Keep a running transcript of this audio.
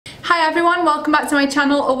Hi everyone, welcome back to my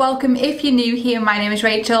channel, or welcome if you're new here. My name is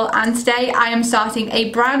Rachel and today I am starting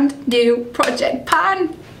a brand new project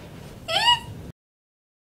pan.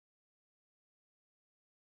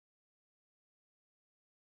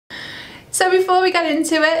 So before we get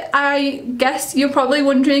into it, I guess you're probably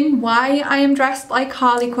wondering why I am dressed like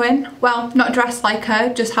Harley Quinn. Well, not dressed like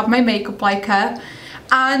her, just have my makeup like her.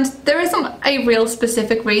 And there isn't a real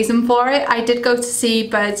specific reason for it. I did go to see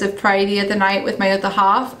Birds of Prey the other night with my other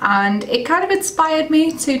half and it kind of inspired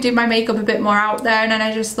me to do my makeup a bit more out there, and then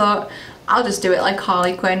I just thought, I'll just do it like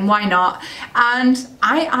Harley Quinn, why not? And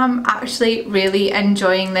I am actually really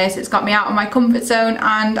enjoying this. It's got me out of my comfort zone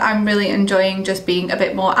and I'm really enjoying just being a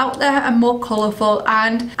bit more out there and more colourful,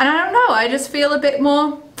 and I don't know, I just feel a bit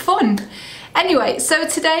more fun. Anyway, so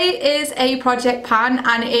today is a project pan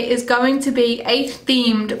and it is going to be a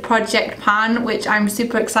themed project pan, which I'm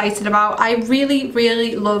super excited about. I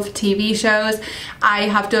really love TV shows. I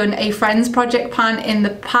have done a Friends project pan in the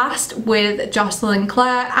past with Jaclyn and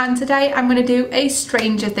Claire, and today I'm going to do a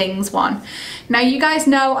Stranger Things one. Now you guys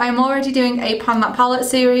know I'm already doing a Pan That Palette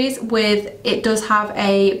series with, it does have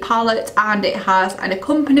a palette and it has an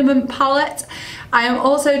accompaniment palette. I am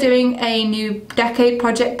also doing a new decade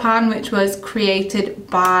project pan which was created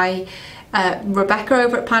by Rebecca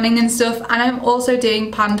over at Panning and Stuff, and I'm also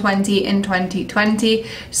doing Pan 20 in 2020.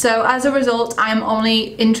 So as a result, I'm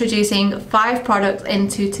only introducing 5 products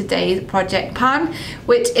into today's project pan,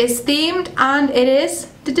 which is themed, and it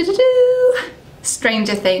is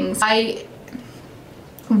Stranger Things. I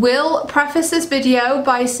will preface this video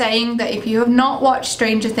by saying that if you have not watched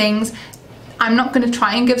Stranger Things, I'm not going to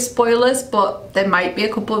try and give spoilers, but there might be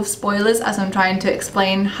a couple of spoilers as I'm trying to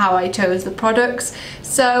explain how I chose the products.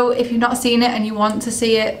 So if you've not seen it and you want to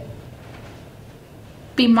see it,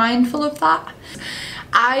 be mindful of that.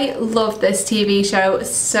 I love this TV show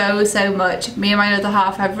so much. Me and my other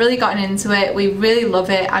half have really gotten into it. We really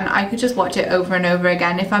love it and I could just watch it over and over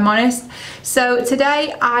again if I'm honest. So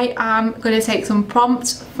today I am going to take some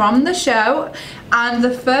prompts from the show, and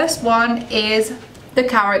the first one is the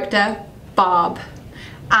character Barb,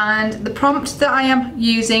 and the prompt that I am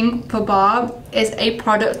using for Barb is a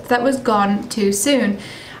product that was gone too soon.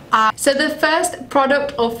 So the first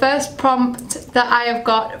product or first prompt that I have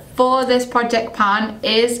got for this project pan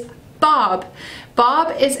is Barb.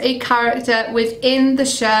 Barb is a character within the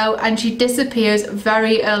show and she disappears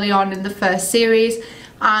very early on in the first series,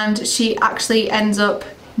 and she actually ends up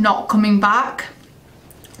not coming back.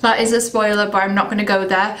 That is a spoiler, but I'm not going to go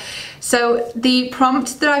there. So the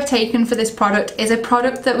prompt that I've taken for this product is a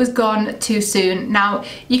product that was gone too soon. Now,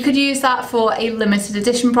 you could use that for a limited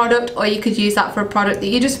edition product, or you could use that for a product that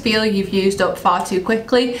you just feel you've used up far too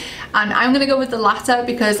quickly. And I'm going to go with the latter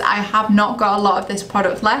because I have not got a lot of this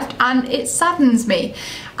product left and it saddens me.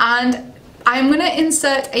 And I'm going to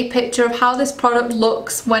insert a picture of how this product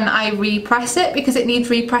looks when I repress it because it needs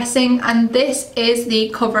repressing, and this is the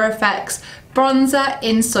Cover FX bronzer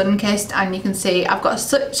in Sunkissed, and you can see I've got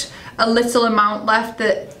such a little amount left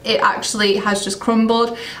that it actually has just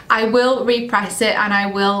crumbled. I will repress it and I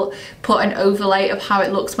will put an overlay of how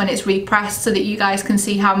it looks when it's repressed so that you guys can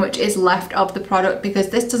see how much is left of the product, because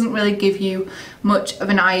this doesn't really give you much of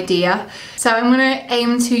an idea. So I'm going to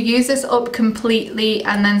aim to use this up completely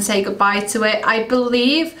and then say goodbye to it. I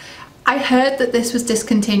believe I heard that this was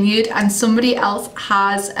discontinued and somebody else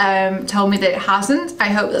has told me that it hasn't. I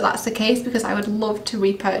hope that that's the case because I would love to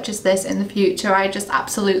repurchase this in the future. I just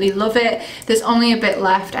absolutely love it. There's only a bit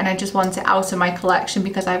left and I just want it out of my collection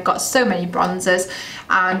because I've got so many bronzers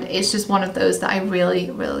and it's just one of those that I really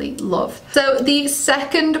love. So the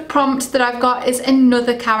second prompt that I've got is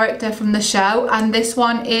another character from the show, and this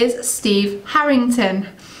one is Steve Harrington.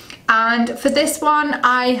 And for this one,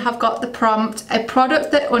 I have got the prompt, a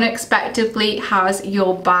product that unexpectedly has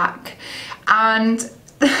your back. And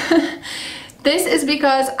this is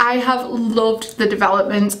because I have loved the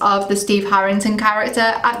development of the Steve Harrington character.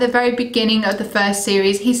 At the very beginning of the first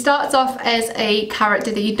series, he starts off as a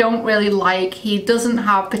character that you don't really like. He doesn't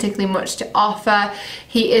have particularly much to offer.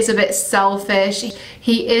 He is a bit selfish.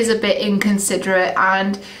 He is a bit inconsiderate,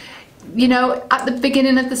 and you know, at the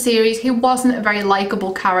beginning of the series he wasn't a very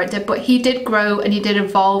likable character, but he did grow and he did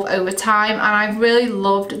evolve over time, and I've really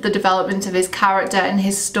loved the development of his character and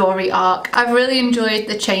his story arc. I've really enjoyed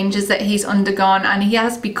the changes that he's undergone and he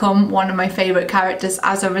has become one of my favourite characters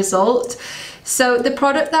as a result. So the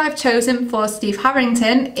product that I've chosen for Steve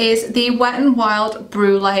Harrington is the Wet n Wild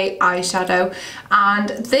Brulee eyeshadow, and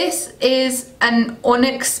this is an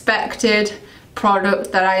unexpected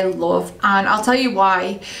product that I love, and I'll tell you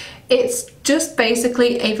why. It's just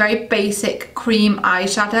basically a very basic cream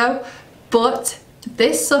eyeshadow, but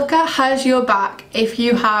This sucker has your back. If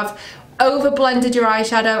you have over blended your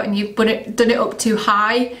eyeshadow and you've done it up too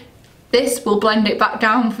high, this will blend it back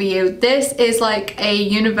down for you. This is like a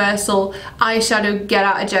universal eyeshadow get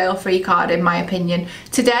out of jail free card in my opinion.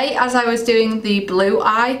 Today, as I was doing the blue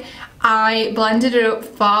eye, I blended it up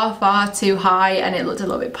far too high and it looked a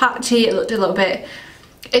little bit patchy,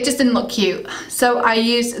 it just didn't look cute. So I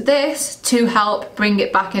used this to help bring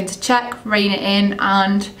it back into check, rein it in,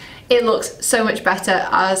 and it looks so much better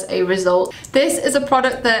as a result. This is a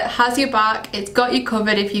product that has your back, it's got you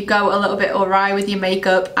covered if you go a little bit awry with your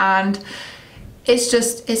makeup, and it's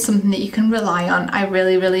something that you can rely on. I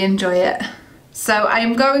really enjoy it. So I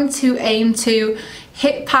am going to aim to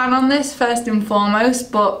hit pan on this first and foremost,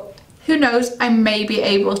 but who knows, I may be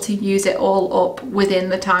able to use it all up within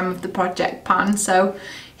the time of the project pan. So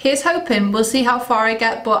here's hoping. We'll see how far I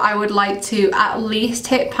get, but I would like to at least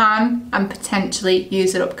hit pan and potentially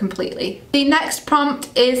use it up completely. The next prompt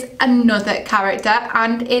is another character,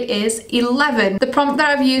 and it is 11. The prompt that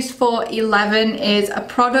I've used for 11 is a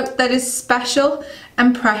product that is special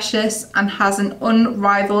and precious and has an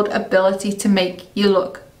unrivaled ability to make you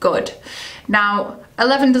look good. Now,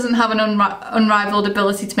 11 doesn't have an unrivaled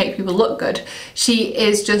ability to make people look good. She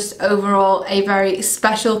is just overall a very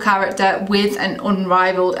special character with an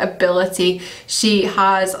unrivaled ability. She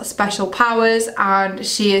has special powers and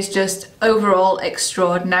she is just overall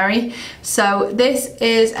extraordinary. So this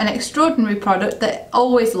is an extraordinary product that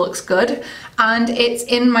always looks good, and it's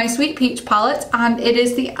in my Sweet Peach palette, and it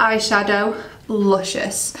is the eyeshadow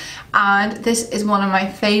Luscious, and this is one of my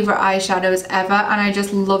favorite eyeshadows ever, and I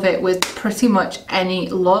just love it with pretty much any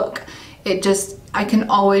look. I can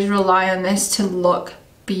always rely on this to look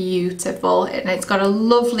beautiful, and it's got a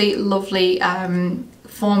lovely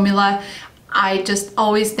formula. I just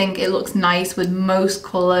always think it looks nice with most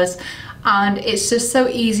colours, and it's just so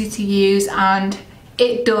easy to use, and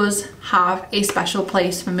it does have a special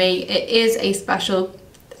place for me. It is a special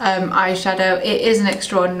eyeshadow. It is an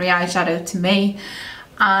extraordinary eyeshadow to me,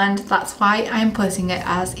 and that's why I'm putting it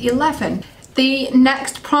as 11. The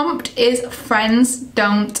next prompt is "Friends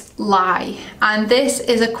don't lie," and this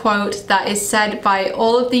is a quote that is said by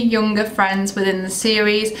all of the younger friends within the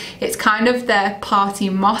series. It's kind of their party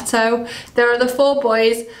motto. There are the 4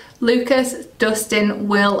 boys, Lucas, Dustin,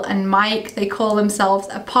 Will and Mike. They call themselves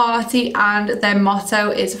a party, and their motto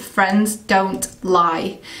is "Friends don't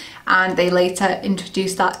lie." And they later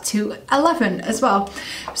introduced that to 11 as well.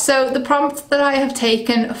 So the prompt that I have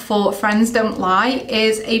taken for "Friends Don't Lie"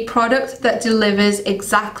 is a product that delivers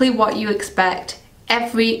exactly what you expect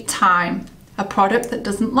every time. A product that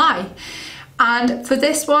doesn't lie. And for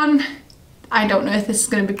this one, I don't know if this is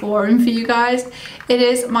going to be boring for you guys. It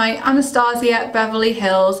is my Anastasia Beverly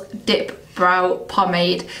Hills Dip Brow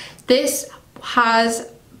Pomade. This has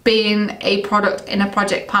been a product in a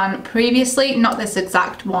project pan previously, not this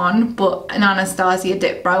exact one, but an Anastasia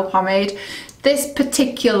Dip Brow Pomade. This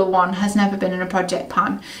particular one has never been in a project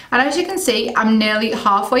pan, and as you can see, I'm nearly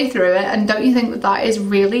halfway through it, and don't you think that that is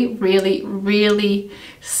really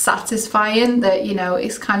satisfying? That, you know,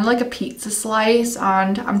 it's kind of like a pizza slice,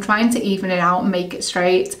 and I'm trying to even it out and make it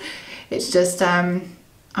straight. It's just I'm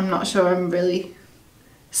not sure I'm really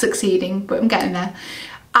succeeding, but I'm getting there.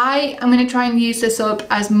 I am going to try and use this up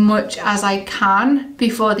as much as I can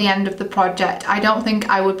before the end of the project. I don't think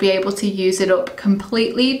I would be able to use it up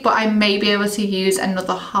completely, but I may be able to use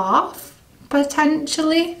another half,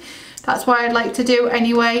 potentially. That's what I'd like to do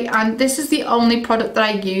anyway, and this is the only product that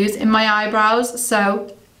I use in my eyebrows,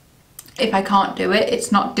 so if I can't do it,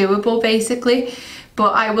 it's not doable basically.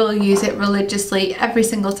 But I will use it religiously every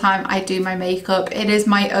single time I do my makeup. It is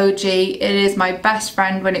my OG, it is my best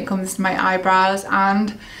friend when it comes to my eyebrows,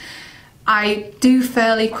 and I do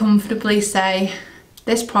fairly comfortably say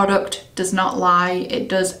this product does not lie. It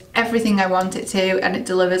does everything I want it to, and it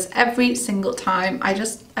delivers every single time.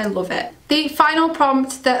 I love it. The final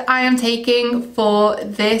prompt that I am taking for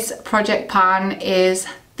this project pan is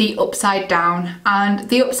the Upside Down, and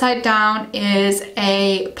the Upside Down is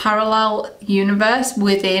a parallel universe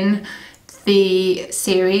within the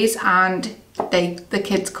series, and the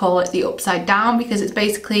kids call it the Upside Down because it's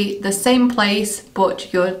basically the same place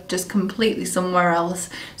but you're just completely somewhere else.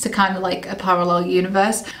 So kind of like a parallel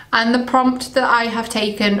universe. And the prompt that I have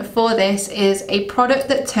taken for this is a product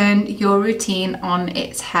that turned your routine on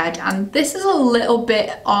its head, and this is a little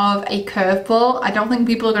bit of a curveball. I don't think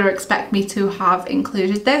people are going to expect me to have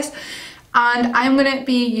included this, and I'm going to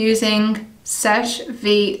be using Seche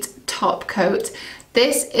Vite Top Coat.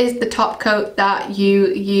 This is the top coat that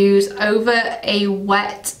you use over a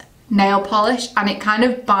wet nail polish, and it kind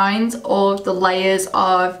of binds all of the layers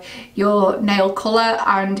of your nail colour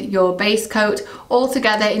and your base coat all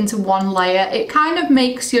together into one layer. It kind of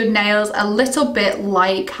makes your nails a little bit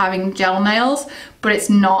like having gel nails, but it's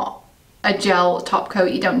not a gel top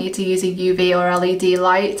coat. You don't need to use a UV or LED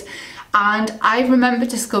light. And I remember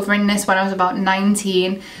discovering this when I was about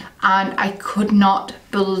 19, and I could not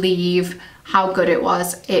believe how good it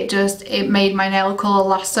was. It made my nail colour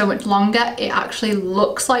last so much longer. It actually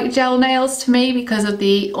looks like gel nails to me because of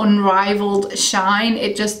the unrivaled shine.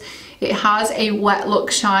 It has a wet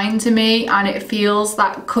look shine to me, and it feels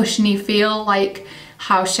that cushiony feel like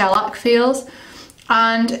how shellac feels.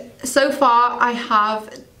 And so far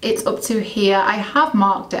it's up to here. I have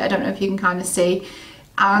marked it, I don't know if you can kind of see,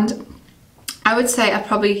 and I would say I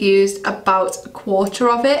probably used about a quarter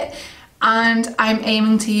of it, and I'm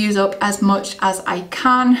aiming to use up as much as I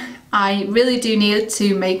can. I really do need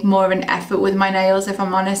to make more of an effort with my nails, if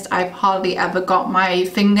I'm honest. I've hardly ever got my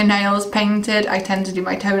fingernails painted. I tend to do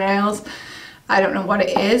my toenails. I don't know what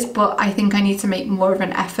it is, but I think I need to make more of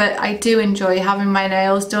an effort. I do enjoy having my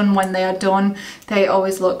nails done. When they are done, they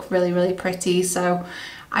always look really, really pretty, so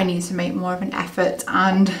I need to make more of an effort,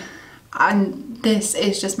 and this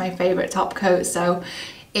is just my favourite top coat, so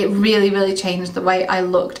it really, really changed the way I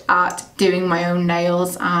looked at doing my own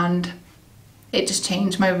nails, and it just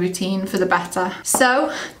changed my routine for the better.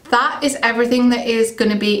 So that is everything that is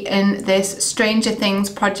going to be in this Stranger Things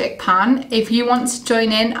project pan. If you want to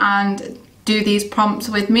join in and do these prompts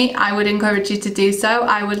with me, I would encourage you to do so.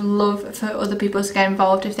 I would love for other people to get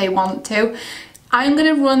involved if they want to. I'm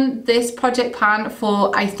going to run this project pan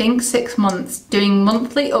for I think 6 months, doing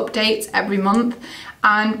monthly updates every month,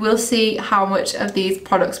 and we'll see how much of these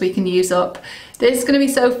products we can use up. This is going to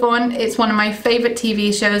be so fun. It's one of my favourite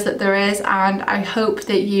TV shows that there is, and I hope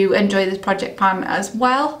that you enjoy this project pan as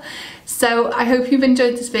well. So I hope you've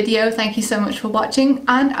enjoyed this video. Thank you so much for watching,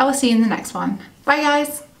 and I will see you in the next one. Bye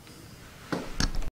guys!